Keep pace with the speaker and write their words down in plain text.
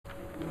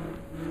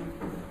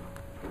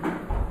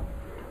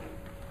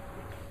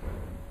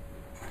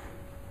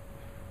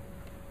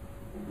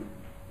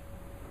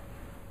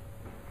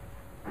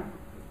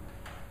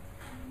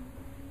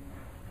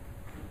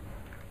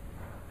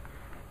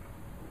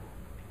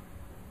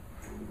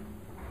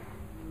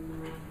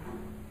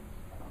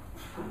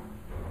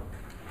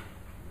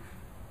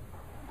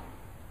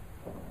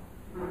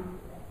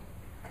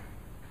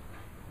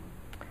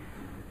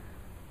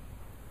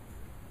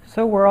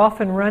So we're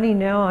off and running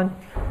now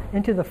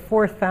into the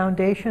Fourth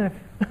Foundation.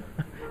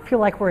 I feel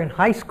like we're in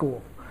high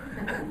school.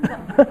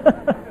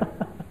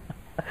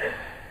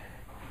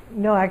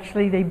 No,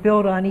 actually, they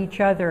build on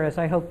each other, as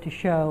I hope to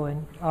show,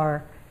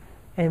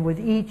 and with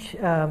each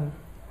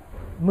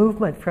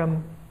movement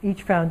from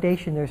each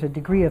foundation, there's a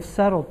degree of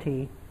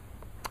subtlety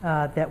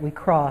that we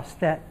cross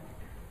that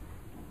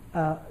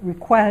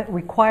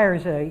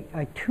requires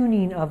a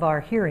tuning of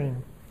our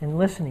hearing and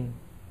listening.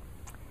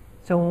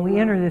 So when we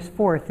enter this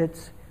fourth,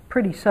 it's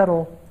pretty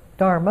subtle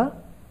Dharma.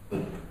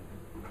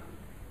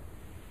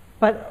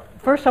 But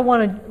first I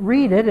want to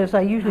read it, as I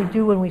usually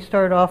do when we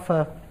start off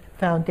a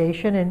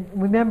foundation, and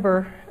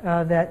remember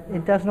that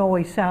it doesn't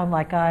always sound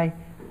like I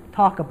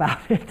talk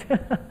about it.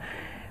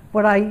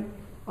 What I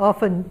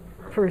often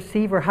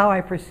perceive, or how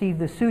I perceive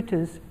the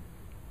suttas,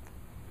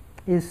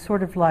 is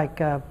sort of like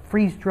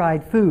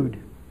freeze-dried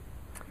food.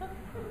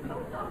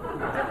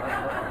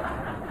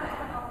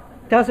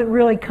 Doesn't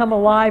really come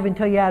alive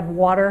until you add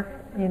water,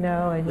 you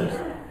know,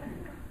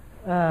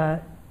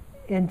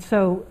 and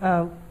so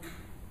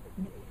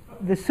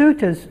the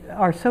suttas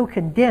are so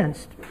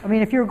condensed. I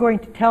mean, if you're going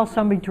to tell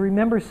somebody to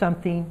remember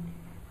something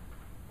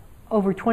over 20